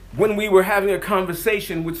when we were having a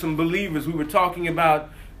conversation with some believers, we were talking about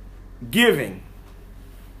giving.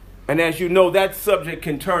 And as you know, that subject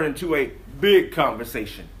can turn into a big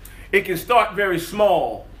conversation. It can start very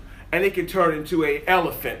small, and it can turn into an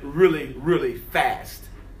elephant really, really fast.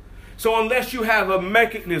 So unless you have a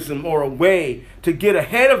mechanism or a way to get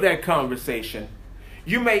ahead of that conversation,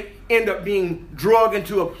 you may end up being dragged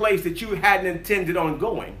into a place that you hadn't intended on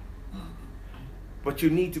going. But you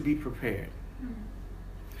need to be prepared.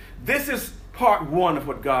 This is part one of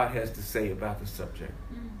what God has to say about the subject.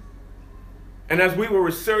 And as we were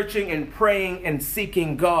researching and praying and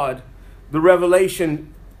seeking God, the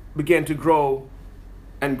revelation began to grow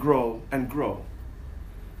and grow and grow.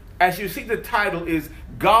 As you see, the title is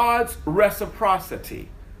God's Reciprocity.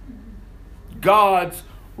 God's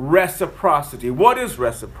Reciprocity. What is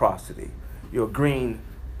reciprocity? Your green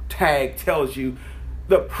tag tells you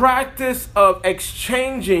the practice of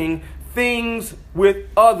exchanging things with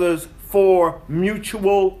others for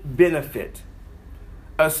mutual benefit,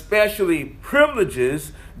 especially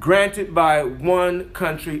privileges granted by one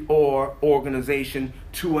country or organization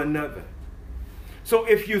to another. So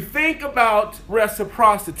if you think about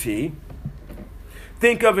reciprocity,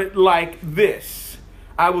 think of it like this.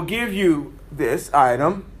 I will give you this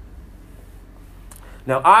item.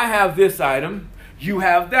 Now I have this item. You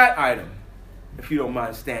have that item. If you don't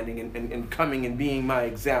mind standing and coming and being my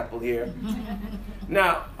example here.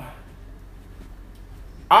 Now,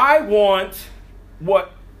 I want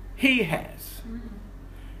what he has.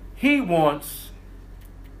 He wants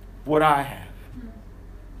what I have.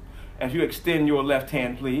 As you extend your left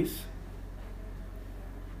hand, please.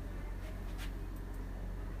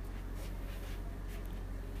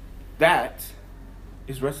 That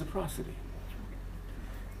is reciprocity.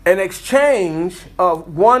 An exchange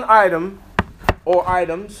of one item or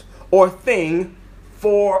items or thing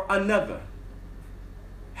for another,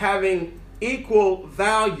 having equal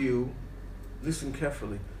value, listen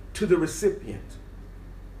carefully, to the recipient.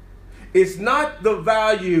 It's not the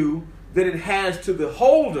value that it has to the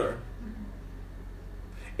holder.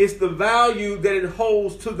 It's the value that it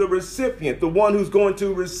holds to the recipient, the one who's going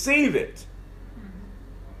to receive it.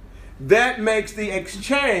 That makes the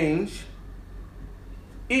exchange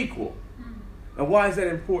equal. And why is that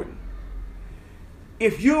important?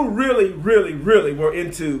 If you really, really, really were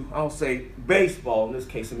into, I'll say, baseball, in this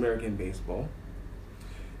case, American baseball,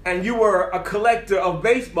 and you were a collector of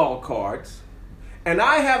baseball cards, and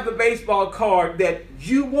I have the baseball card that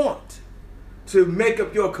you want to make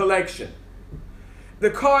up your collection. The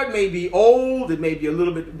card may be old, it may be a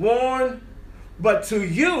little bit worn, but to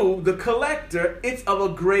you, the collector, it's of a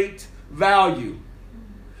great value.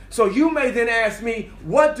 So you may then ask me,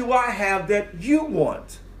 what do I have that you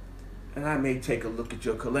want? And I may take a look at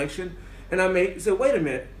your collection, and I may say, wait a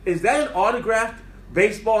minute, is that an autographed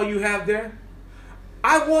baseball you have there?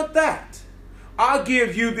 I want that. I'll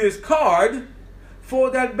give you this card for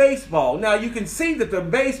that baseball. Now you can see that the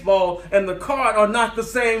baseball and the card are not the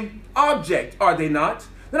same object, are they not?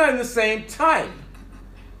 They're not in the same type.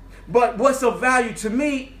 But what's of value to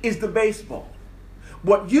me is the baseball.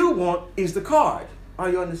 What you want is the card. Are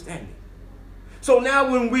you understanding? So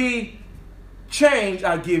now when we change,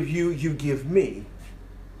 I give you, you give me.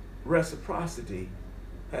 Reciprocity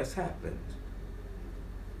has happened.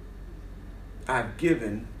 I've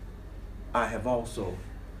given, I have also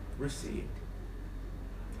received.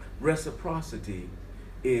 Reciprocity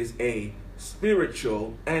is a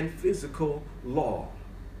spiritual and physical law.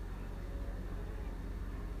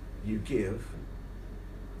 You give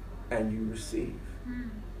and you receive.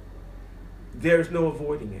 There's no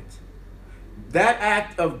avoiding it. That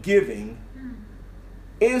act of giving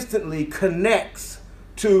instantly connects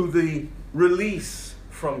to the release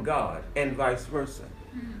from God and vice versa.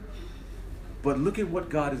 But look at what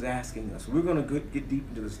God is asking us. We're going to get deep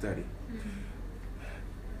into the study.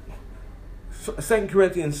 2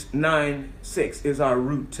 Corinthians 9:6 is our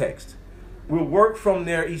root text. We'll work from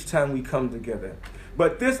there each time we come together.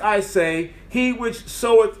 But this I say, he which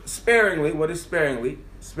soweth sparingly, what is sparingly?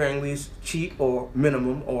 Sparingly is cheap or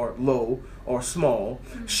minimum or low or small,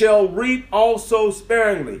 shall reap also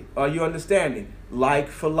sparingly. Are you understanding? Like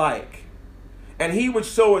for like. And he which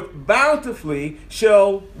soweth bountifully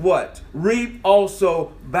shall what? Reap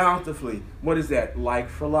also bountifully. What is that? Like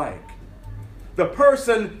for like. The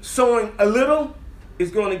person sowing a little is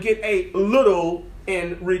going to get a little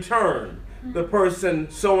in return. The person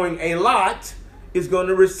sowing a lot is going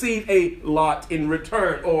to receive a lot in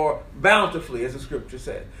return, or bountifully, as the scripture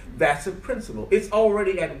says. That's a principle. It's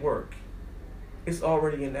already at work. It's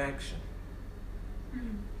already in action.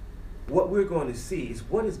 What we're going to see is,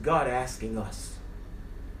 what is God asking us?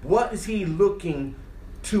 What is he looking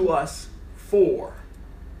to us for?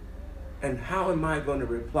 And how am I going to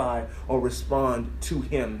reply or respond to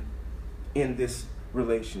him in this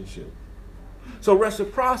relationship? So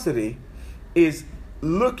reciprocity is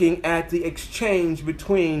looking at the exchange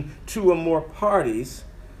between two or more parties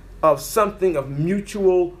of something of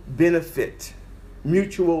mutual benefit,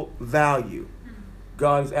 mutual value.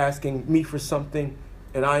 God is asking me for something,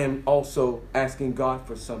 and I am also asking God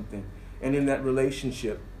for something. And in that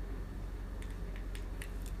relationship,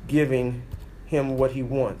 giving him what he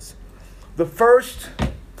wants. The first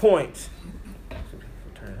point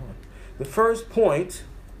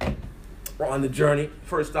on the journey,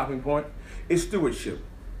 first stopping point, is stewardship.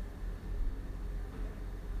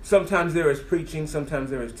 Sometimes there is preaching, sometimes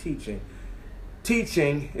there is teaching.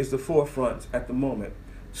 Teaching is the forefront at the moment.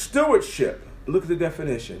 Stewardship, look at the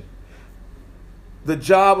definition. The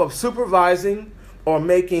job of supervising or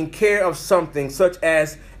making care of something such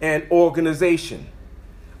as an organization.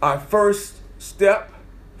 Our first step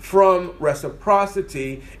from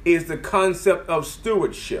reciprocity is the concept of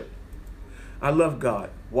stewardship. I love God.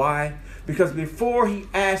 Why? Because before he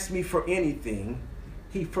asks me for anything,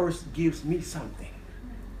 he first gives me something.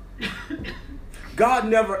 God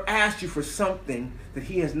never asked you for something that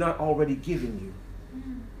he has not already given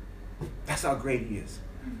you. That's how great he is.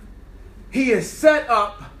 He has set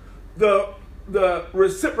up the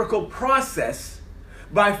reciprocal process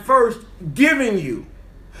by first giving you.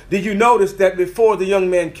 Did you notice that before the young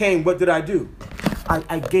man came, what did I do?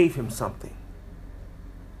 I gave him something.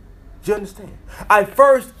 Do you understand? I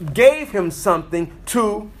first gave him something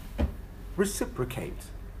to reciprocate.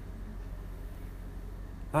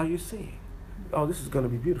 Are you seeing? Oh, this is going to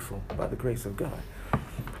be beautiful by the grace of God.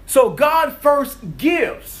 So God first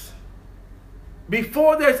gives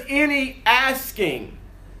before there's any asking.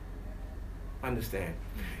 Understand?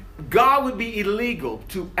 God would be illegal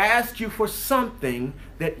to ask you for something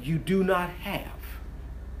that you do not have.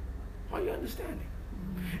 Are you understanding?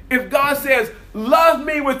 If God says, love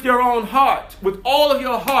me with your own heart, with all of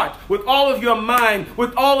your heart, with all of your mind,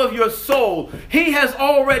 with all of your soul, he has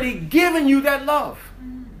already given you that love.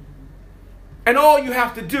 And all you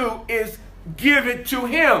have to do is give it to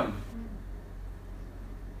him.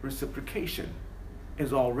 Reciprocation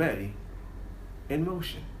is already in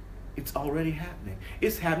motion. It's already happening.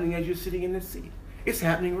 It's happening as you're sitting in the seat. It's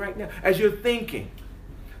happening right now. As you're thinking.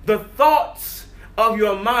 The thoughts of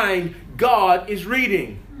your mind, God is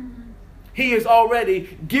reading. He has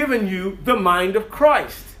already given you the mind of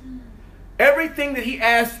Christ. Everything that he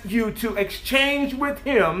asked you to exchange with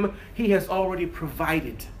him, he has already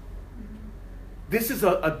provided. This is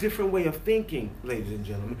a different way of thinking, ladies and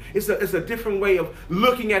gentlemen. It's a different way of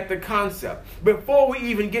looking at the concept. Before we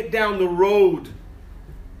even get down the road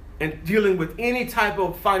and dealing with any type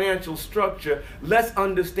of financial structure, let's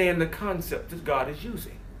understand the concept that God is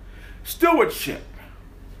using. Stewardship.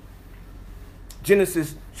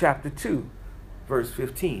 Genesis chapter 2, verse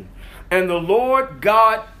 15. And the Lord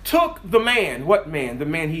God took the man, what man? The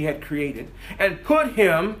man he had created, and put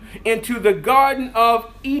him into the Garden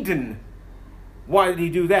of Eden. Why did he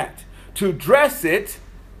do that? To dress it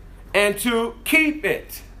and to keep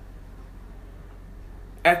it.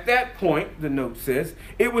 At that point, the note says,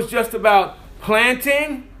 it was just about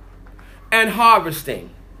planting and harvesting.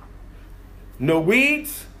 No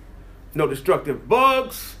weeds, no destructive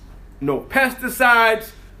bugs, no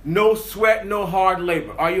pesticides, no sweat, no hard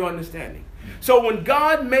labor. Are you understanding? So when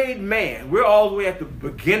God made man, we're all the way at the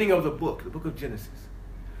beginning of the book of Genesis.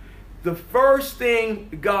 The first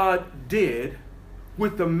thing God did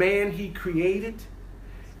with the man he created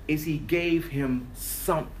is he gave him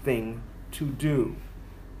something to do.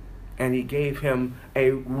 And he gave him a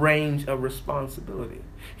range of responsibility.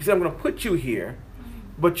 He said, I'm going to put you here,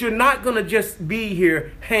 but you're not going to just be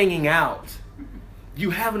here hanging out.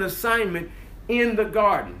 You have an assignment in the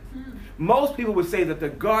garden. Most people would say that the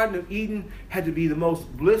Garden of Eden had to be the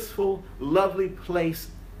most blissful, lovely place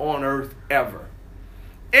on earth ever.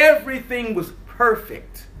 Everything was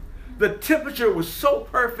perfect. The temperature was so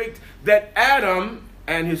perfect that Adam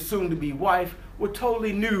and his soon-to-be wife were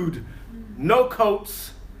totally nude. No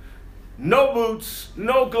coats, no boots,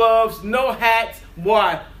 no gloves, no hats.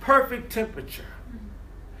 Why? Perfect temperature.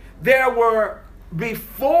 There were,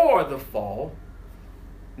 before the fall,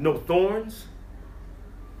 no thorns,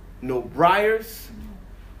 no briars,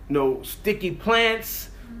 no sticky plants,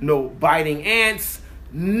 no biting ants,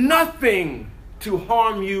 nothing to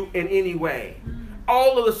harm you in any way.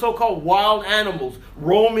 All of the so-called wild animals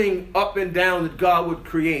roaming up and down that God would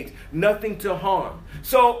create, nothing to harm.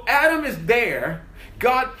 So Adam is there.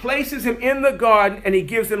 God places him in the garden and he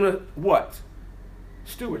gives him what?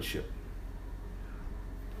 Stewardship.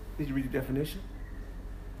 Did you read the definition?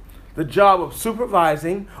 the job of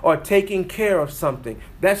supervising or taking care of something.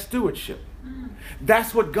 That's stewardship.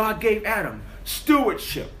 That's what God gave Adam,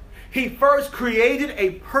 stewardship. He first created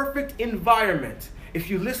a perfect environment. If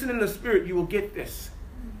you listen in the Spirit, you will get this.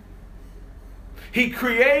 He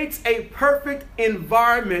creates a perfect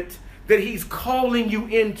environment that he's calling you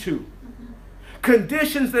into.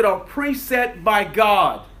 Conditions that are preset by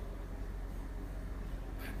God.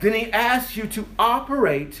 Then he asks you to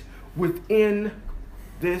operate within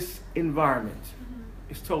this environment.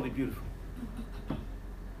 It's totally beautiful.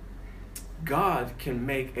 God can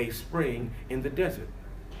make a spring in the desert.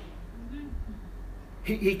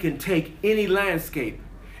 He can take any landscape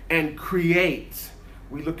and create.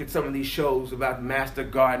 We look at some of these shows about master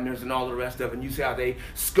gardeners and all the rest of it, and you see how they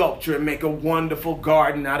sculpture and make a wonderful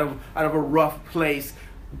garden out of a rough place.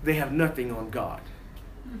 They have nothing on God.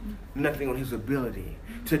 Nothing on his ability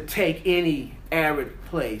to take any arid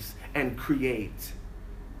place and create.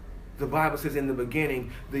 The Bible says in the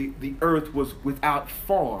beginning, the earth was without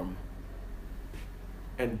form,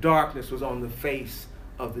 and darkness was on the face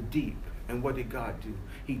of the deep. And what did God do?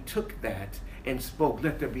 He took that and spoke,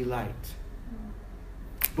 let there be light.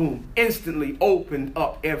 Boom, instantly opened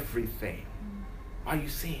up everything. Are you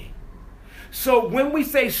seeing? So when we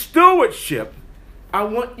say stewardship, I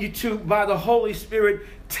want you to, by the Holy Spirit,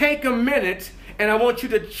 take a minute and I want you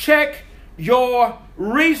to check your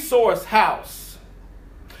resource house.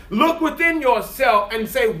 Look within yourself and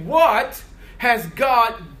say, what has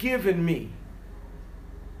God given me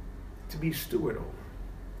to be steward over?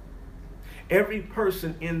 Every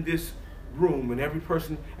person in this room and every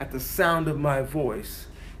person at the sound of my voice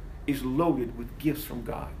is loaded with gifts from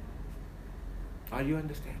God. Are you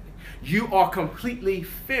understanding? You are completely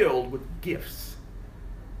filled with gifts,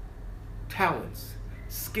 talents,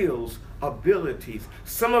 skills, abilities.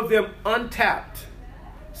 Some of them untapped,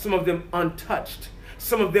 some of them untouched,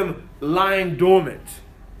 some of them lying dormant,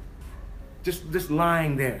 just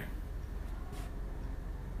lying there,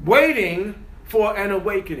 waiting for an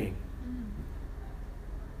awakening.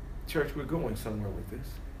 Church, we're going somewhere with this.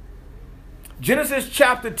 Genesis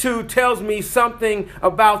chapter 2 tells me something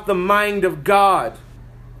about the mind of God.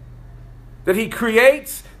 That he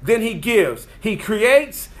creates, then he gives. He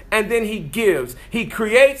creates, and then he gives. He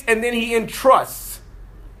creates, and then he entrusts.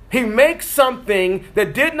 He makes something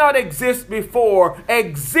that did not exist before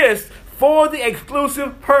exist for the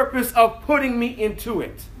exclusive purpose of putting me into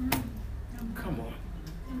it. Come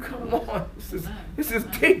on. Come on. This is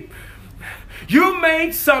deep. You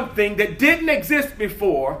made something that didn't exist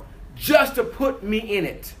before just to put me in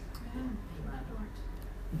it.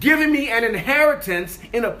 Giving me an inheritance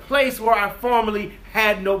in a place where I formerly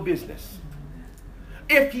had no business.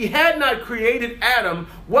 If he had not created Adam,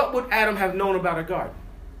 what would Adam have known about a garden?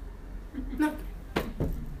 Nothing.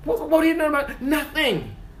 What would he know about?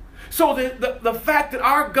 Nothing. So the fact that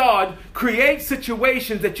our God creates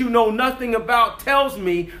situations that you know nothing about tells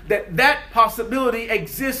me that that possibility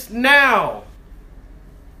exists now.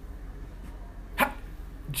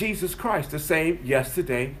 Jesus Christ, the same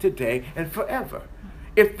yesterday, today, and forever.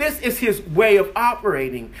 If this is his way of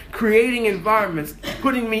operating, creating environments,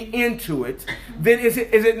 putting me into it, then is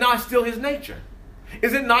it not still his nature?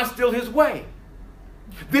 Is it not still his way?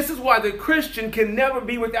 This is why the Christian can never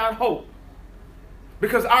be without hope.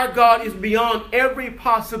 Because our God is beyond every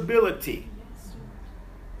possibility.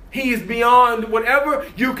 He is beyond whatever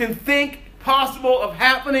you can think possible of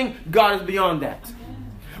happening. God is beyond that.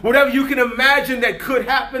 Whatever you can imagine that could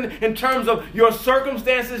happen in terms of your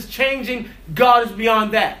circumstances changing, God is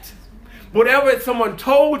beyond that. Whatever someone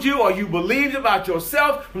told you or you believed about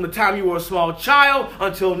yourself from the time you were a small child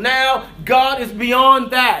until now, God is beyond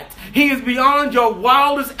that. He is beyond your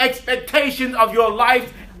wildest expectations of your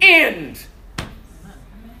life's end.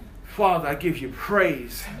 Father, I give you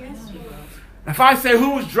praise. If I say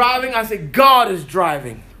who's driving, I say God is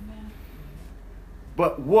driving.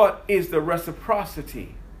 But what is the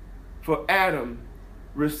reciprocity for Adam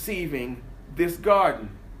receiving this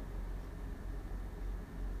garden?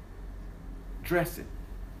 Dress it.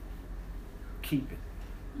 Keep it.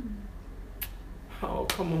 Oh,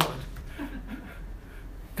 come on.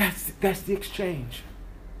 That's the exchange.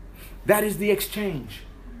 That is the exchange.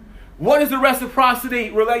 What is the reciprocity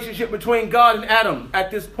relationship between God and Adam at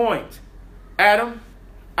this point? Adam,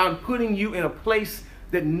 I'm putting you in a place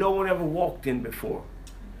that no one ever walked in before.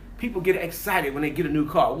 People get excited when they get a new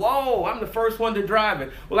car. Whoa, I'm the first one to drive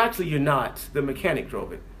it. Well, actually, you're not. The mechanic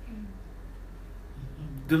drove it.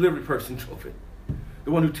 Delivery person drove it.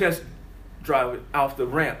 The one who test drove it off the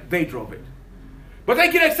ramp, they drove it. But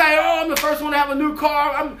they get excited. Oh, I'm the first one to have a new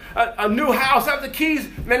car. I'm a new house. I have the keys.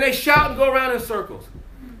 Man, they shout and go around in circles.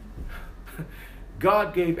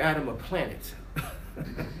 God gave Adam a planet.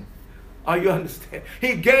 Are you understand?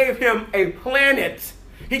 He gave him a planet.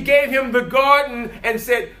 He gave him the garden and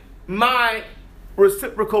said, my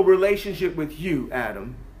reciprocal relationship with you,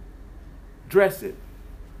 Adam, dress it,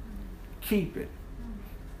 keep it.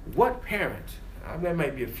 What parent, there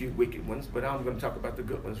might be a few wicked ones, but I'm going to talk about the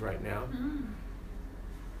good ones right now,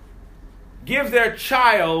 gives their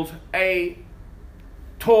child a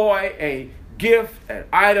toy, a gift, an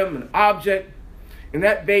item, an object, and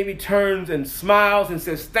that baby turns and smiles and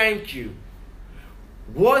says, thank you.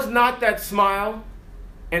 Was not that smile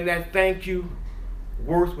and that thank you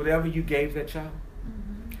worth whatever you gave that child?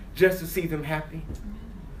 Just to see them happy?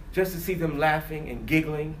 Just to see them laughing and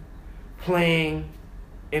giggling, playing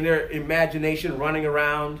in their imagination, running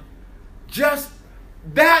around? Just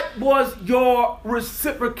that was your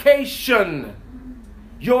reciprocation.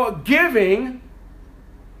 Your giving.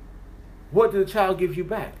 What did the child give you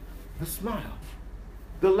back? The smile,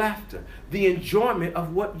 the laughter, the enjoyment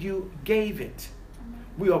of what you gave it.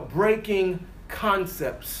 We are breaking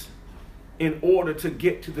concepts in order to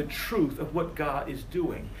get to the truth of what God is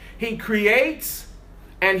doing. He creates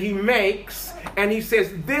and he makes, and he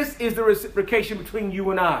says, this is the reciprocation between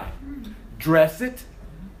you and I. Dress it,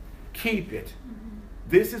 keep it.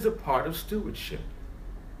 This is a part of stewardship.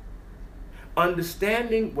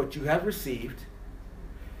 Understanding what you have received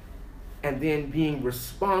and then being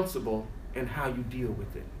responsible in how you deal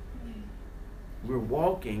with it. We're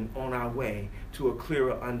walking on our way to a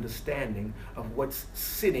clearer understanding of what's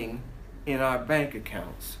sitting in our bank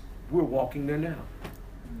accounts. We're walking there now.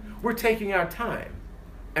 We're taking our time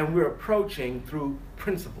and we're approaching through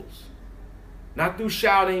principles. Not through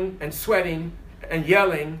shouting and sweating and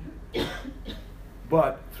yelling,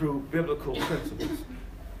 but through biblical principles.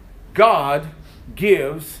 God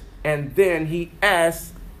gives and then he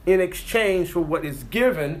asks in exchange for what is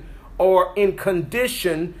given or in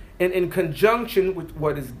condition and in conjunction with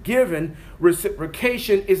what is given.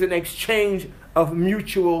 Reciprocation is an exchange of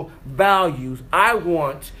mutual values. I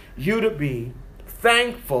want you to be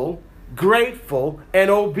thankful, grateful, and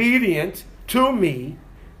obedient to me.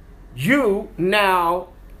 You now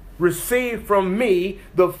receive from me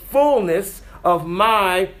the fullness of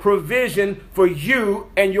my provision for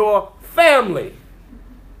you and your family.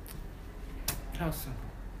 How simple.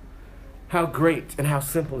 How great and how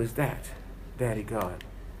simple is that, Daddy God,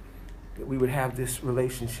 that we would have this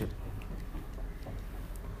relationship.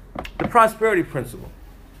 The prosperity principle.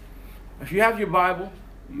 If you have your Bible,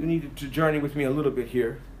 you need to journey with me a little bit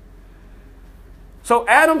here. So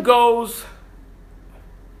Adam goes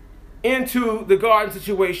into the garden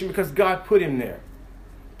situation because God put him there.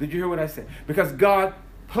 Did you hear what I said? Because God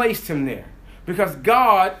placed him there. Because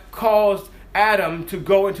God caused Adam to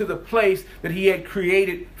go into the place that he had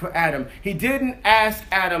created for Adam. He didn't ask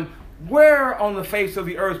Adam, where on the face of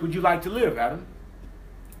the earth would you like to live, Adam?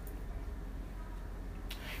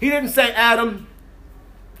 He didn't say, Adam,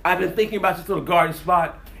 I've been thinking about this little garden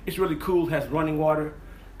spot. It's really cool. It has running water.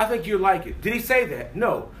 I think you'll like it. Did he say that?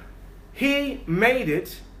 No. He made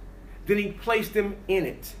it, then he placed him in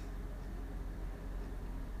it.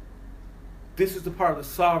 This is the part of the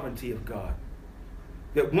sovereignty of God.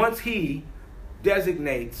 That once he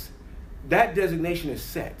designates, that designation is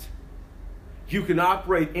set. You can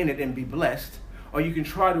operate in it and be blessed, or you can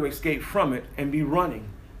try to escape from it and be running.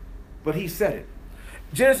 But he said it.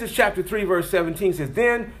 Genesis chapter 3 verse 17 says,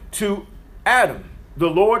 then to Adam, the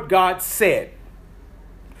Lord God said,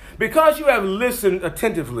 because you have listened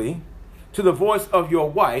attentively to the voice of your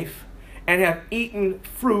wife and have eaten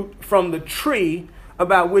fruit from the tree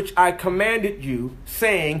about which I commanded you,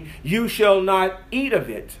 saying, you shall not eat of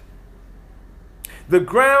it. The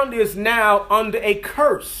ground is now under a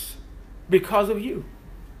curse because of you.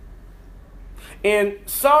 In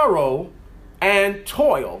sorrow and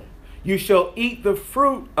toil, you shall eat the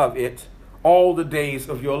fruit of it all the days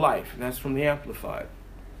of your life. And that's from the Amplified.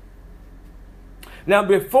 Now,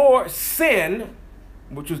 before sin,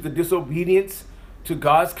 which was the disobedience to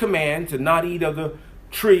God's command to not eat of the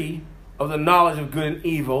tree of the knowledge of good and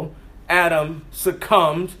evil, Adam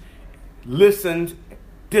succumbed, listened,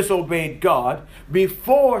 disobeyed God.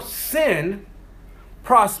 Before sin,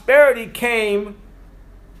 prosperity came,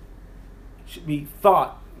 should be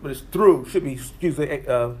thought, but it's through, should be, excuse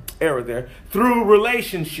the error there, through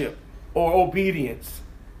relationship or obedience.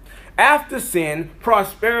 After sin,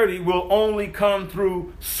 prosperity will only come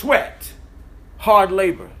through sweat, hard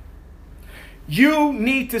labor. You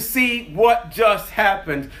need to see what just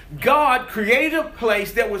happened. God created a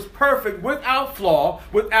place that was perfect, without flaw,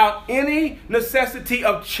 without any necessity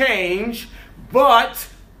of change, but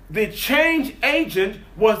the change agent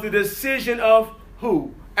was the decision of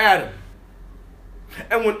who? Adam.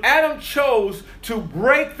 And when Adam chose to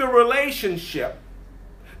break the relationship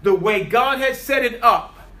the way God had set it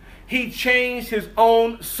up, he changed his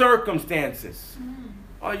own circumstances.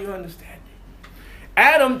 Are you understanding?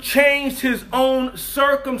 Adam changed his own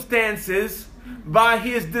circumstances by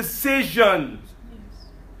his decisions.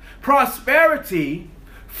 Prosperity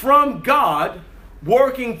from God,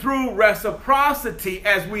 working through reciprocity,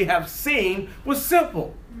 as we have seen, was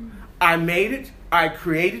simple. I made it. I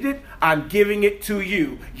created it. I'm giving it to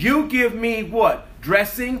you. You give me what?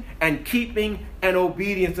 Dressing and keeping and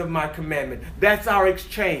obedience of my commandment. That's our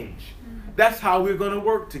exchange. That's how we're going to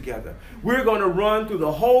work together. We're going to run through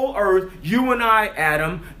the whole earth, you and I,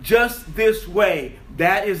 Adam, just this way.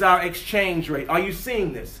 That is our exchange rate. Are you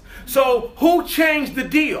seeing this? So who changed the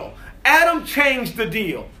deal? Adam changed the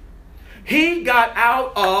deal. He got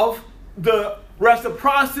out of the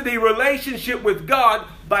reciprocity relationship with God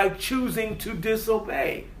by choosing to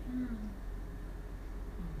disobey.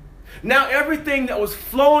 Now everything that was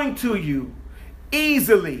flowing to you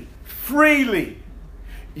easily, freely,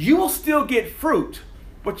 you will still get fruit,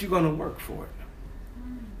 but you're going to work for it.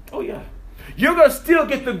 Oh yeah. You're going to still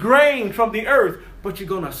get the grain from the earth, but you're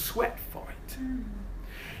going to sweat for it.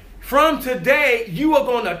 From today, you are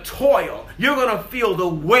going to toil. You're going to feel the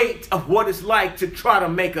weight of what it's like to try to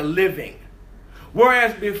make a living.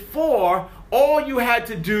 Whereas before, all you had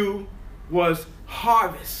to do was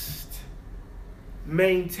harvest,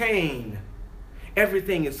 maintain.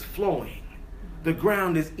 Everything is flowing. The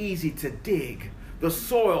ground is easy to dig. The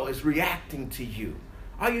soil is reacting to you.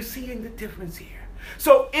 Are you seeing the difference here?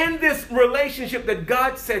 So in this relationship that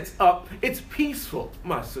God sets up, it's peaceful,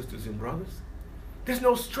 my sisters and brothers. There's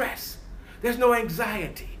no stress. There's no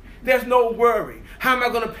anxiety. There's no worry. How am I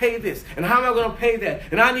going to pay this? And how am I going to pay that?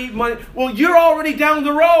 And I need money. Well, you're already down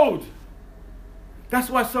the road.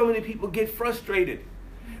 That's why so many people get frustrated.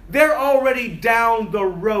 They're already down the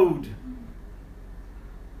road.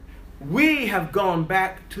 We have gone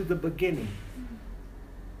back to the beginning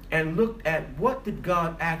and looked at what did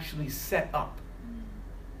God actually set up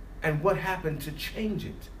and what happened to change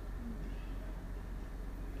it.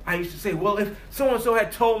 I used to say, well, if so-and-so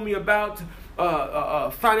had told me about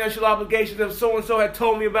financial obligations, if so-and-so had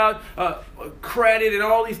told me about credit and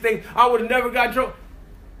all these things, I would have never got in trouble.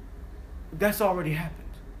 That's already happened.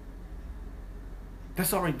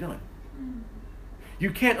 That's already done. You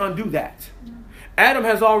can't undo that. Adam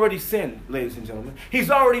has already sinned, ladies and gentlemen. He's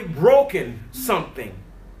already broken something.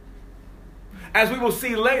 As we will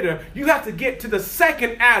see later, you have to get to the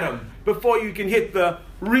second Adam before you can hit the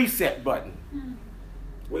reset button.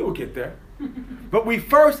 We will get there. But we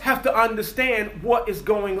first have to understand what is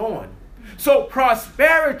going on. So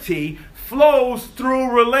prosperity flows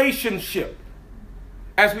through relationship.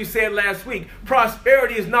 As we said last week,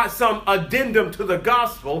 prosperity is not some addendum to the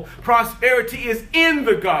gospel. Prosperity is in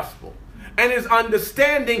the gospel. And is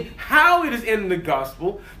understanding how it is in the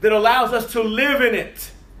gospel that allows us to live in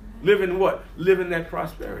it. Live in what? Live in that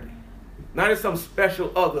prosperity. Not as some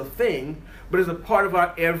special other thing, but as a part of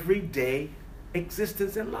our everyday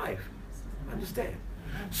existence in life. Understand?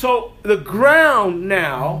 So the ground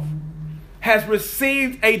now has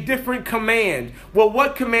received a different command. Well,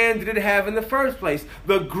 what command did it have in the first place?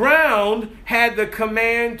 The ground had the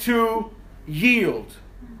command to yield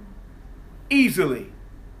easily,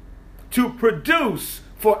 to produce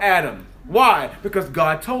for Adam. Why? Because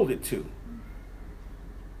God told it to.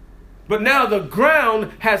 But now the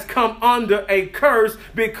ground has come under a curse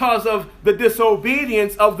because of the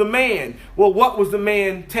disobedience of the man. Well, what was the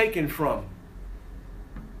man taken from?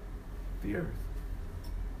 The earth.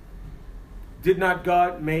 Did not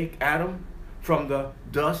God make Adam from the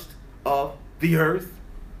dust of the earth?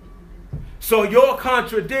 So your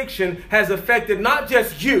contradiction has affected not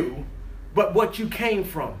just you, but what you came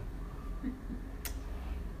from.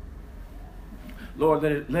 Lord,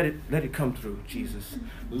 let it come through, Jesus.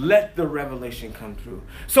 Let the revelation come through.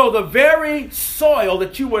 So the very soil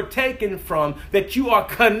that you were taken from, that you are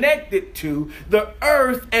connected to, the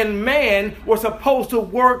earth and man were supposed to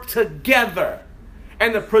work together.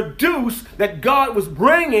 And the produce that God was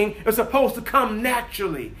bringing is supposed to come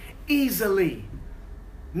naturally, easily.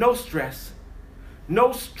 No stress,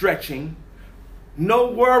 no stretching,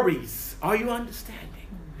 no worries. Are you understanding?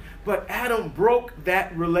 But Adam broke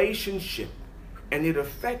that relationship. And it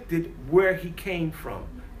affected where he came from.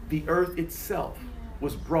 The earth itself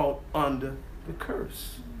was brought under the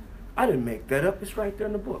curse. I didn't make that up. It's right there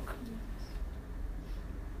in the book.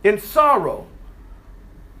 In sorrow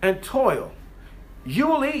and toil, you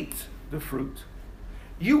will eat the fruit.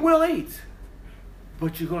 You will eat.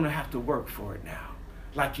 But you're going to have to work for it now.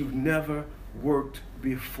 Like you've never worked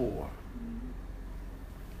before.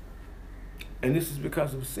 And this is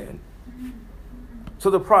because of sin. So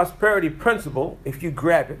the prosperity principle, if you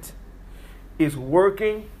grab it, is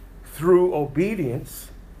working through obedience,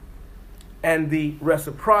 and the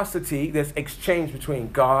reciprocity that's exchanged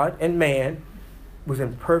between God and man was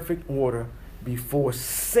in perfect order before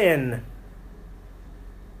sin.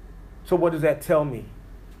 So what does that tell me?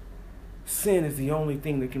 Sin is the only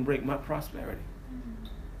thing that can break my prosperity.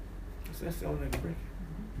 That's the only thing that can break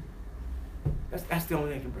it. That's the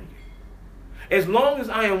only thing that can break it. As long as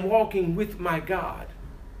I am walking with my God,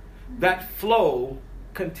 that flow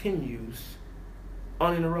continues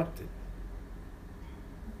uninterrupted.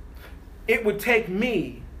 It would take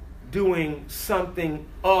me doing something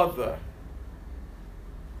other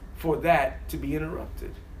for that to be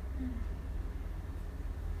interrupted.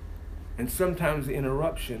 And sometimes the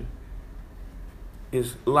interruption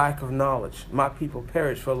is lack of knowledge. My people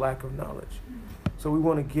perish for lack of knowledge. So we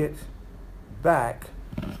want to get back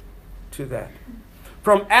to that.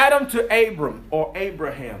 From Adam to Abram or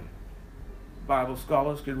Abraham. Bible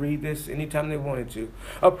scholars could read this anytime they wanted to.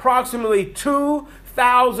 Approximately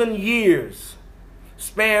 2,000 years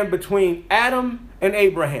span between Adam and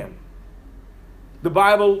Abraham. The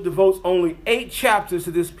Bible devotes only 8 chapters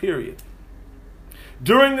to this period.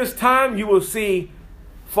 During this time, you will see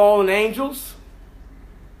fallen angels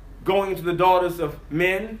going into the daughters of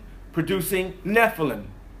men, producing Nephilim,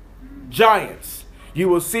 giants. You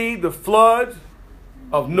will see the flood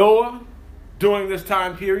of Noah during this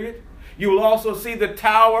time period. You will also see the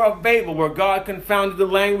Tower of Babel, where God confounded the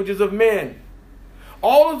languages of men.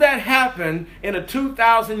 All of that happened in a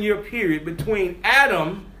 2,000-year period between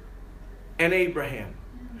Adam and Abraham.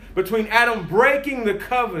 Between Adam breaking the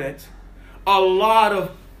covenant, a lot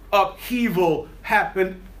of upheaval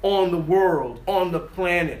happened on the world, on the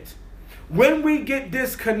planet. When we get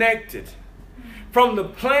disconnected from the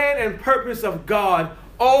plan and purpose of God,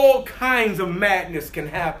 all kinds of madness can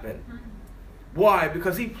happen. Why?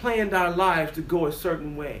 Because he planned our lives to go a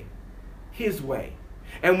certain way, his way.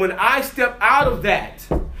 And when I step out of that,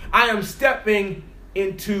 I am stepping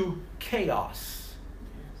into chaos.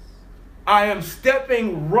 I am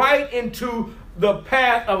stepping right into the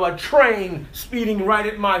path of a train speeding right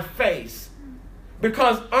at my face.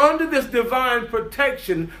 Because under this divine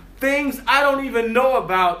protection, things I don't even know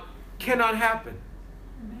about cannot happen.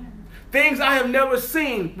 Amen. Things I have never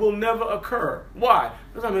seen will never occur. Why?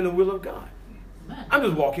 Because I'm in the will of God. Amen. I'm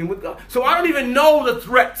just walking with God. So I don't even know the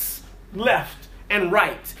threats left and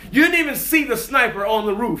right. You didn't even see the sniper on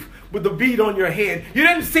the roof with the bead on your head. You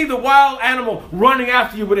didn't see the wild animal running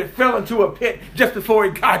after you when it fell into a pit just before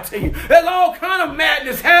it got to you. There's all kind of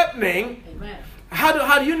madness happening. Amen.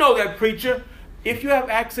 How do you know that, preacher? If you have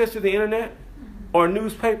access to the internet or a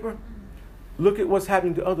newspaper, look at what's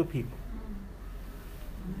happening to other people.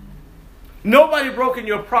 Nobody broke in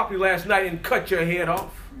your property last night and cut your head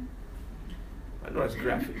off. I know that's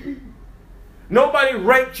graphic. Nobody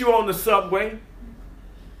raped you on the subway.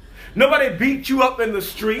 Nobody beat you up in the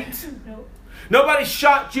street. Nope. Nobody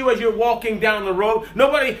shot you as you're walking down the road.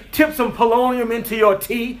 Nobody tipped some polonium into your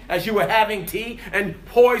tea as you were having tea and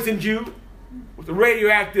poisoned you with the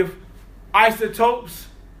radioactive isotopes.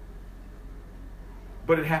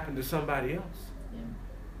 But it happened to somebody else. Yeah.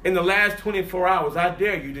 In the last 24 hours, I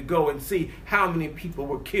dare you to go and see how many people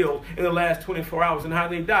were killed in the last 24 hours and how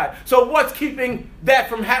they died. So what's keeping that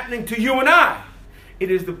from happening to you and I? It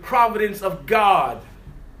is the providence of God.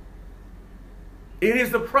 It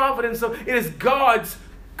is the providence of, it is God's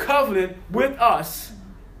covenant with us.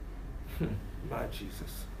 My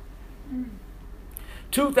Jesus.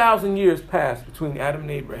 2,000 years passed between Adam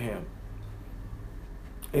and Abraham.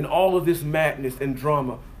 And all of this madness and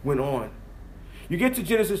drama went on. You get to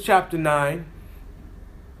Genesis chapter 9,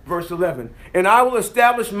 verse 11. And I will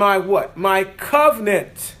establish my what? My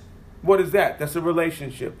covenant. What is that? That's a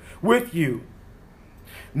relationship with you.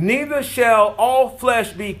 Neither shall all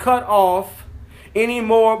flesh be cut off any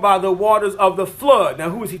more by the waters of the flood. Now,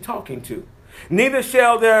 who is he talking to? Neither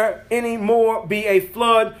shall there any more be a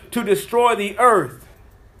flood to destroy the earth.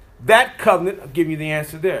 That covenant, I'll give you the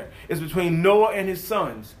answer there, is between Noah and his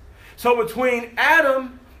sons. So between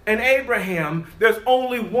Adam and Abraham, there's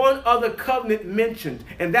only one other covenant mentioned,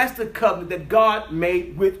 and that's the covenant that God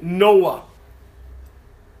made with Noah.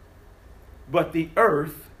 But the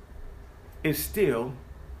earth is still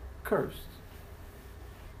cursed.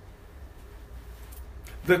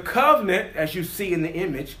 The covenant, as you see in the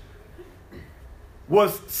image,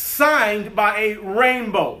 was signed by a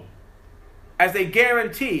rainbow as a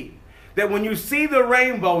guarantee that when you see the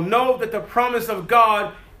rainbow, know that the promise of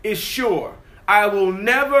God is sure. I will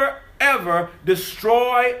never, ever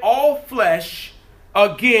destroy all flesh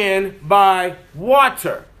again by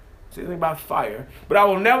water. Say anything about fire. But I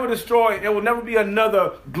will never destroy, there will never be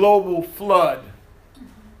another global flood.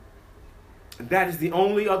 And that is the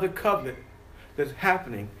only other covenant that's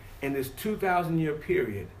happening in this 2,000-year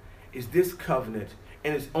period, is this covenant,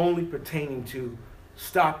 and it's only pertaining to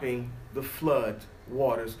stopping the flood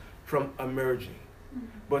waters from emerging.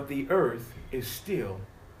 But the earth is still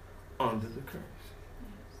under the curse.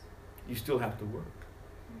 You still have to work.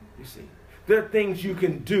 You see, there are things you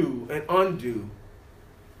can do and undo.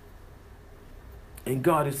 And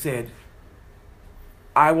God has said,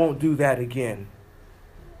 I won't do that again.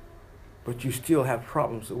 But you still have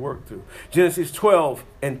problems to work through. Genesis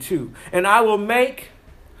 12:2. And I will make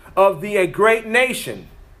of thee a great nation,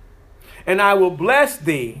 and I will bless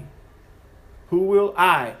thee.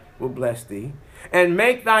 I will bless thee, and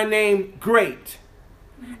make thy name great,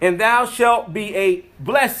 and thou shalt be a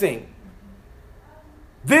blessing.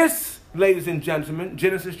 This, ladies and gentlemen,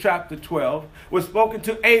 Genesis chapter 12, was spoken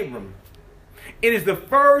to Abram. It is the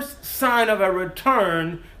first sign of a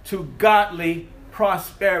return to godly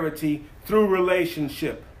prosperity through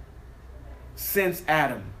relationship since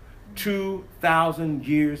Adam, 2,000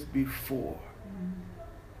 years before.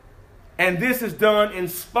 And this is done in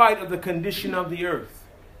spite of the condition of the earth.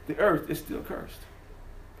 The earth is still cursed.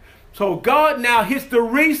 So God now hits the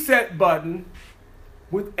reset button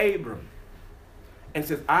with Abram and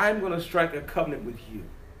says, I'm going to strike a covenant with you.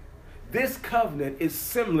 This covenant is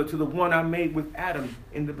similar to the one I made with Adam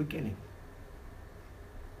in the beginning.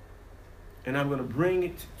 And I'm going to bring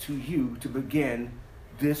it to you to begin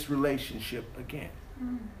this relationship again.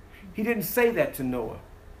 He didn't say that to Noah.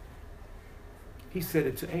 He said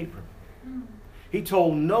it to Abram. He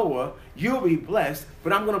told Noah, you'll be blessed,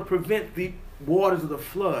 but I'm going to prevent the waters of the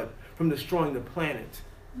flood from destroying the planet.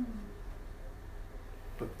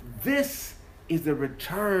 But this is the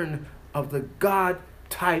return of the God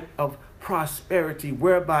type of prosperity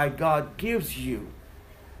whereby God gives you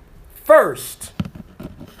first.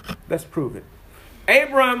 Let's prove it.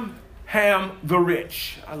 Abraham the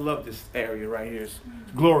rich. I love this area right here. It's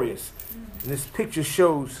glorious. And this picture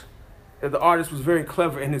shows that the artist was very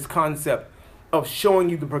clever in his concept of showing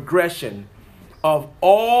you the progression of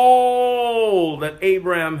all that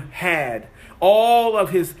Abraham had, all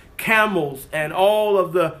of his camels and all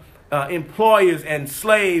of the employers and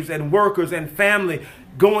slaves and workers and family,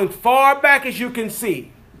 going far back as you can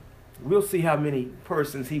see. We'll see how many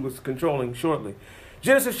persons he was controlling shortly.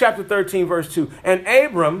 Genesis chapter 13, verse 2. And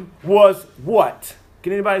Abram was what?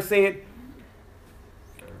 Can anybody say it?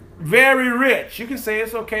 Very rich. You can say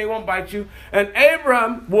it's okay, it won't bite you. And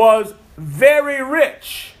Abram was very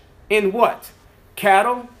rich in what?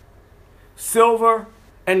 Cattle, silver,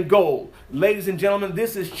 and gold. Ladies and gentlemen,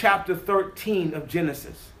 this is chapter 13 of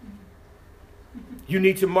Genesis. You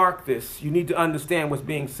need to mark this. You need to understand what's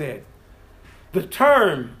being said. The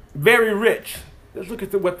term very rich. Let's look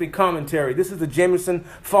at what the commentary. This is the Jameson,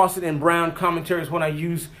 Fawcett, and Brown commentary. Is one I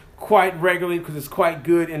use quite regularly because it's quite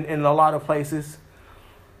good in a lot of places.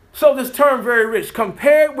 So this term very rich,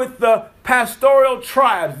 compared with the pastoral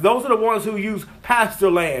tribes, those are the ones who use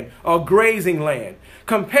pasture land or grazing land.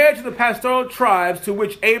 Compared to the pastoral tribes to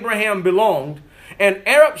which Abraham belonged, an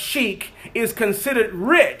Arab sheik is considered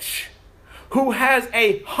rich who has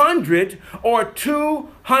 100 or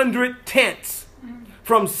 200 tents,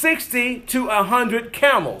 from 60 to 100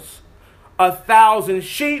 camels, 1,000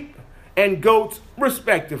 sheep and goats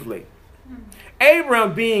respectively.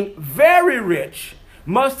 Abram, being very rich,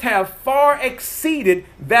 must have far exceeded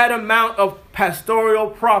that amount of pastoral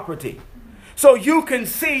property. So you can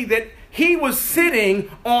see that he was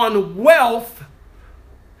sitting on wealth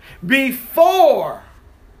before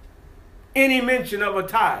any mention of a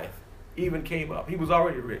tithe even came up. He was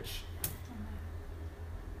already rich.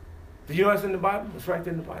 Did you know that's in the Bible? It's right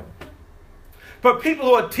there in the Bible. But people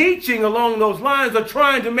who are teaching along those lines are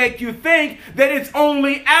trying to make you think that it's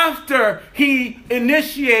only after he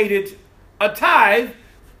initiated a tithe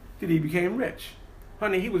that he became rich.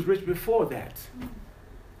 Honey, he was rich before that.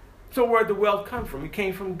 So where'd the wealth come from? It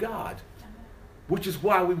came from God. Which is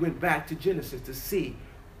why we went back to Genesis to see.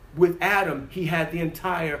 With Adam, he had the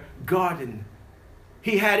entire garden.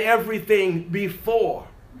 He had everything before.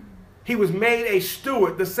 He was made a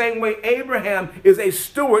steward the same way Abraham is a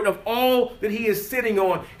steward of all that he is sitting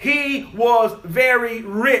on. He was very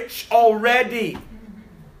rich already.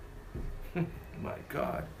 My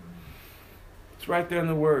God. It's right there in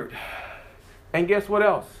the word. And guess what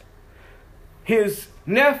else? His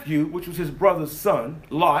nephew, which was his brother's son,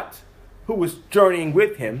 Lot, who was journeying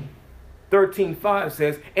with him, 13:5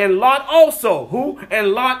 says, and Lot also, who?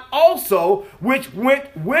 And Lot also, which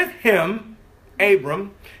went with him,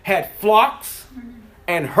 Abram, had flocks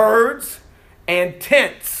and herds and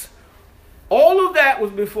tents All of that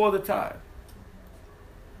was before the tithe.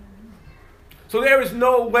 So there is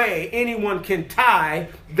no way anyone can tie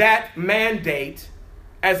that mandate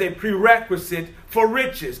as a prerequisite for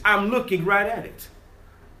riches. I'm looking right at it.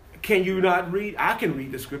 Can you not read? I can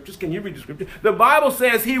read the scriptures. Can you read the scripture? The Bible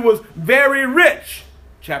says he was very rich.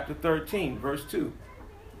 Chapter 13, verse 2.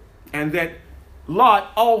 And that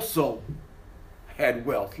Lot also had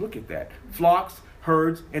wealth. Look at that. Flocks,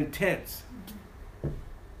 herds, and tents.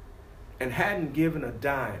 And hadn't given a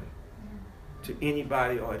dime to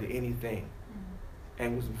anybody or to anything.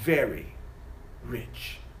 And was very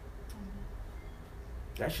rich.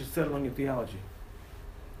 That should settle on your theology.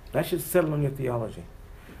 That should settle on your theology.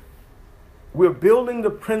 We're building the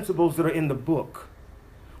principles that are in the book.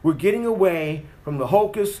 We're getting away from the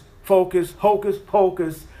hocus pocus,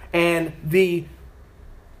 and the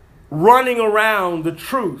running around the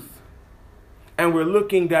truth. And we're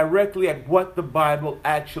looking directly at what the Bible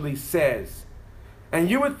actually says. And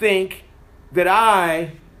you would think that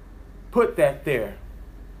I put that there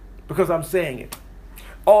because I'm saying it.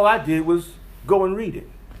 All I did was go and read it.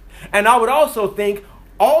 And I would also think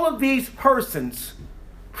all of these persons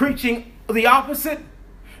preaching the opposite,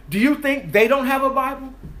 do you think they don't have a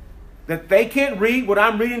Bible? That they can't read what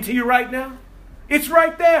I'm reading to you right now? It's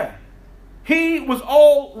right there. He was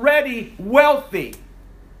already wealthy.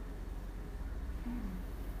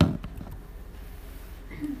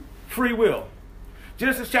 Free will.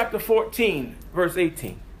 Genesis chapter 14, verse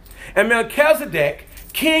 18. And Melchizedek,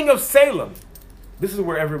 king of Salem, this is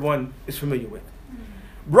where everyone is familiar with,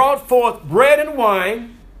 brought forth bread and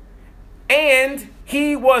wine, and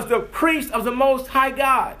he was the priest of the Most High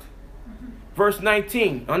God. Verse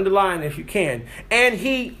 19, underline if you can. And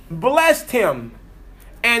he blessed him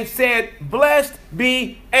and said, blessed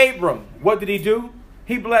be Abram. What did he do?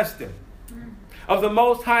 He blessed him. Of the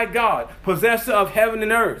Most High God, possessor of heaven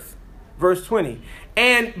and earth. Verse 20,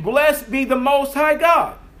 and blessed be the Most High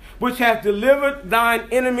God, which hath delivered thine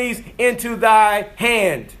enemies into thy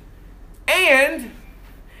hand. And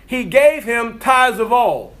he gave him tithes of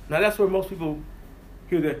all. Now that's where most people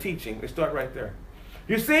hear their teaching. They start right there.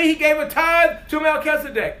 You see, he gave a tithe to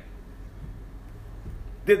Melchizedek.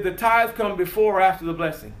 Did the tithe come before or after the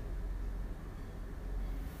blessing?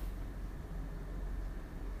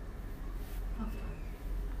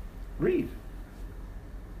 Read.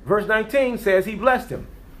 Verse 19 says he blessed him.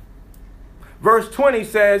 Verse 20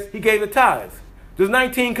 says he gave a tithe. Does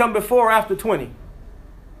 19 come before or after 20?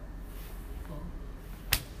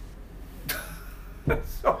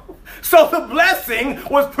 So the blessing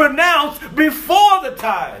was pronounced before the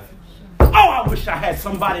tithe. Oh, I wish I had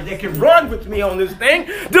somebody that could run with me on this thing.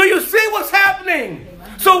 Do you see what's happening?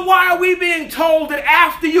 So why are we being told that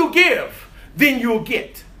after you give, then you'll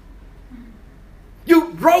get?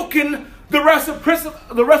 You've broken the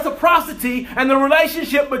reciprocity and the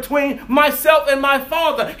relationship between myself and my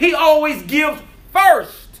Father. He always gives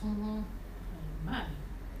first.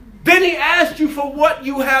 Then he asks you for what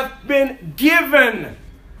you have been given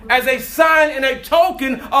as a sign and a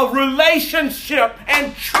token of relationship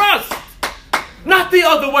and trust. Not the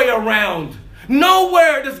other way around.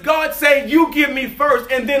 Nowhere does God say, you give me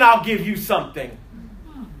first and then I'll give you something.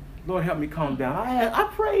 Lord, help me calm down. I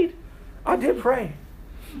prayed. I did pray.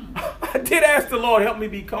 I did ask the Lord, help me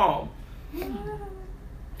be calm.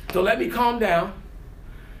 So let me calm down.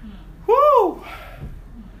 Woo!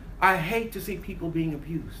 I hate to see people being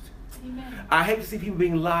abused. Amen. I hate to see people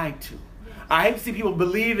being lied to. I hate to see people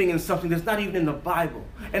believing in something that's not even in the Bible.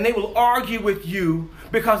 And they will argue with you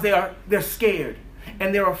because they're scared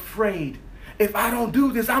and they're afraid. If I don't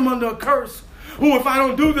do this, I'm under a curse. Oh, if I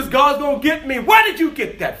don't do this, God's going to get me. Where did you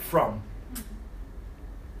get that from?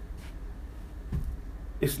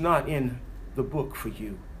 It's not in the book for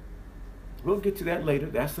you. We'll get to that later.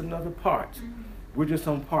 That's another part. We're just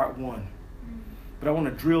on part one. But I want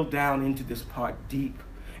to drill down into this part deep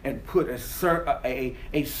and put a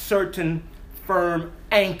certain firm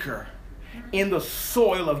anchor in the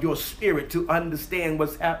soil of your spirit to understand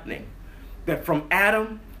what's happening. That from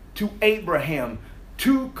Adam to Abraham,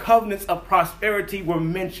 2 covenants of prosperity were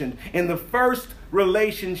mentioned. In the first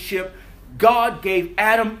relationship, God gave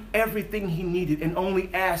Adam everything he needed and only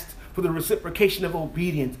asked for the reciprocation of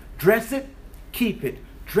obedience. Dress it, keep it.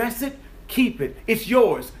 Dress it, keep it. It's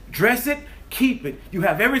yours. Dress it, keep it. You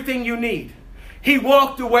have everything you need. He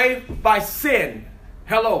walked away by sin.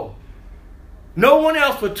 Hello. No one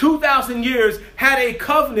else for 2,000 years had a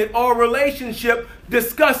covenant or relationship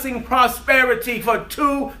discussing prosperity for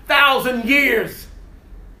 2,000 years.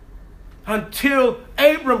 Until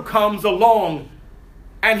Abram comes along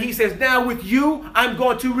and he says, now with you, I'm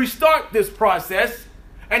going to restart this process.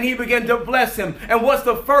 and he began to bless him. And what's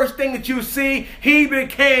the first thing that you see? He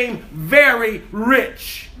became very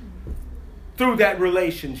rich through that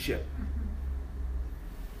relationship.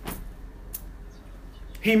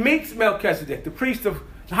 He meets Melchizedek, the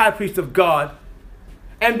high priest of God,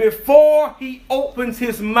 and before he opens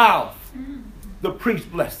his mouth, the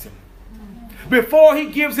priest blessed him. Before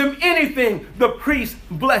he gives him anything, the priest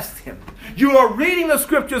blessed him. You are reading the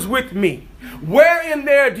scriptures with me. Where in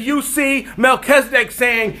there do you see Melchizedek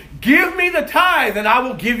saying, give me the tithe and I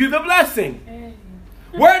will give you the blessing?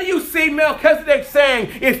 Where do you see Melchizedek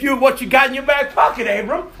saying, what you got in your back pocket,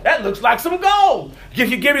 Abram, that looks like some gold.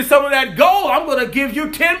 If you give me some of that gold, I'm going to give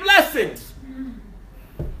you 10 blessings.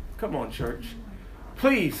 Come on, church.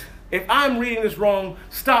 Please, if I'm reading this wrong,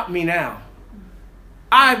 stop me now.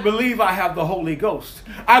 I believe I have the Holy Ghost.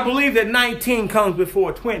 I believe that 19 comes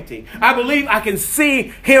before 20. I believe I can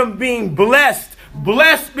see him being blessed.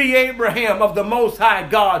 Blessed be Abraham of the Most High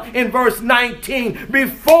God. In verse 19,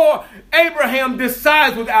 before Abraham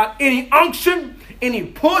decides, without any unction, any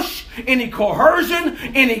push, any coercion,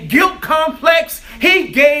 any guilt complex, he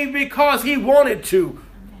gave because he wanted to.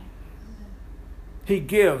 He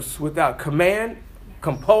gives without command,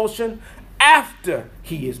 compulsion, after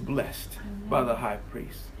he is blessed by the high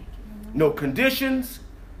priest. No conditions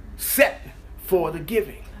set for the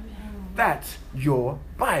giving. That's your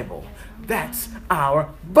Bible. That's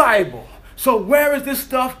our Bible. So where is this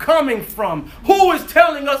stuff coming from? Who is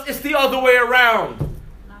telling us it's the other way around?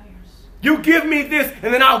 You give me this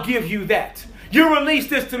and then I'll give you that. You release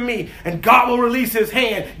this to me and God will release his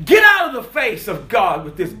hand. Get out of the face of God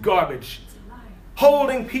with this garbage.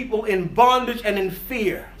 Holding people in bondage and in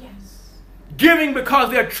fear. Giving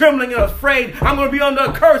because they're trembling and afraid. I'm going to be under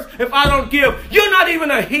a curse if I don't give. You're not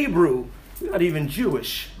even a Hebrew. You're not even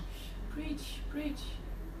Jewish. Preach.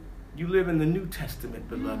 You live in the New Testament,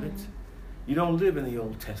 beloved. You don't live in the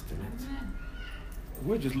Old Testament.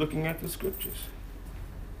 We're just looking at the scriptures.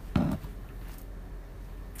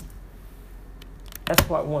 That's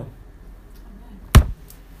part one.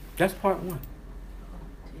 That's part one.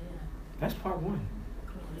 That's part one.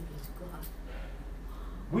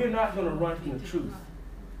 We're not going to run from the truth.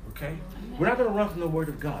 Okay? We're not going to run from the Word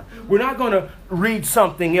of God. We're not going to read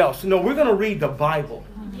something else. No, we're going to read the Bible.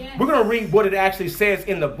 We're going to read what it actually says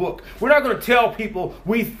in the book. We're not going to tell people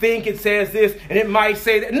we think it says this and it might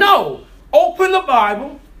say that. No! Open the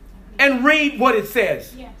Bible and read what it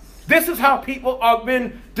says. This is how people have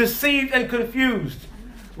been deceived and confused.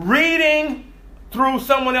 Reading through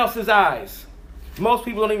someone else's eyes. Most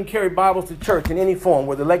people don't even carry Bibles to church in any form,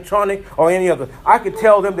 whether electronic or any other. I could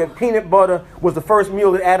tell them that peanut butter was the first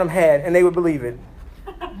meal that Adam had, and they would believe it.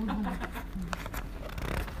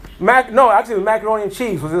 Macaroni and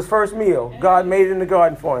cheese was his first meal. God made it in the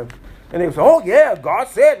garden for him. And they would say, oh yeah, God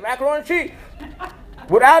said macaroni and cheese.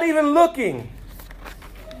 Without even looking.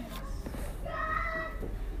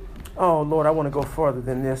 Oh Lord, I want to go further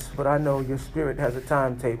than this, but I know your spirit has a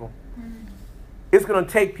timetable. It's going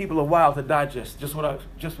to take people a while to digest just what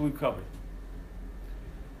we covered.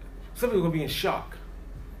 Some people are going to be in shock.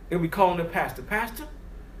 They'll be calling their pastor. Pastor,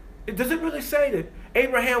 does it really say that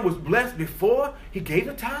Abraham was blessed before he gave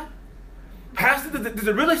the tithe? Pastor, does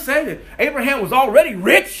it really say that Abraham was already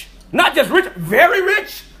rich? Not just rich, very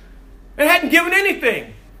rich? And hadn't given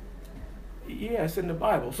anything? Yeah, it's in the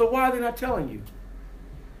Bible. So why are they not telling you?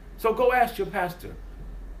 So go ask your pastor.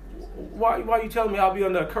 Why are you telling me I'll be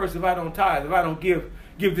under a curse if I don't tithe, if I don't give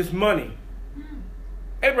this money?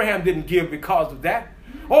 Abraham didn't give because of that.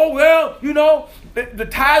 Oh, well, the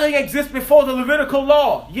tithing exists before the Levitical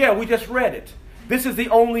law. Yeah, we just read it. This is the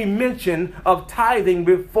only mention of tithing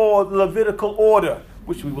before the Levitical order,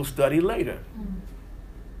 which we will study later.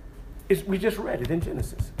 We just read it in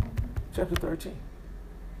Genesis chapter 13.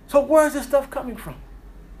 So where is this stuff coming from?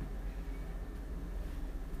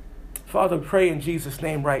 Father, pray in Jesus'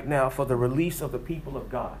 name right now for the release of the people of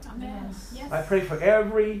God. Amen. Yes. I pray for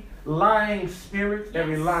every lying spirit,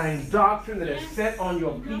 every lying doctrine that is set on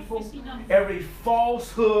your people, every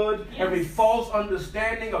falsehood, every false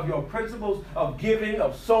understanding of your principles of giving,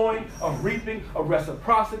 of sowing, of reaping, of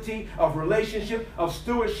reciprocity, of relationship, of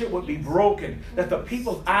stewardship would be broken, that the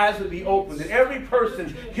people's eyes would be opened, that every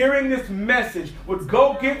person hearing this message would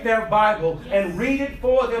go get their Bible and read it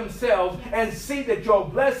for themselves and see that your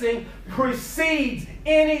blessing precedes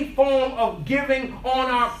any form of giving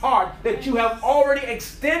on our part, that you have already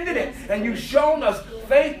extended it and you've shown us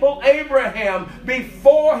faithful Abraham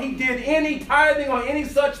before he did any tithing or any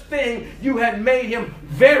such thing. You had made him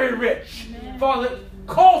very rich. Father,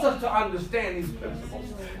 cause us to understand these principles.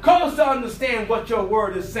 Cause us to understand what your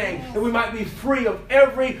word is saying, that we might be free of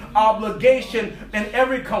every obligation and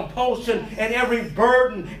every compulsion and every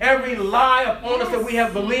burden, every lie upon us that we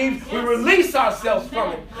have believed. We release ourselves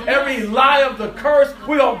from it. Every lie of the curse,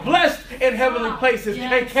 we are blessed in heavenly places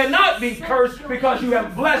and cannot be cursed because you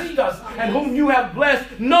have blessed us. And whom you have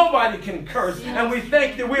blessed, nobody can curse. And we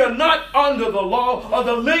thank that we are not under the law or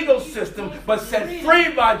the legal system, but set free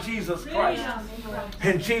by Jesus Christ.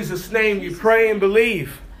 In Jesus' name we pray and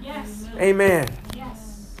believe. Yes. Amen.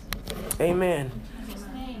 Yes. Amen.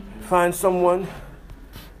 Find someone,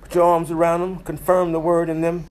 put your arms around them, confirm the word in them.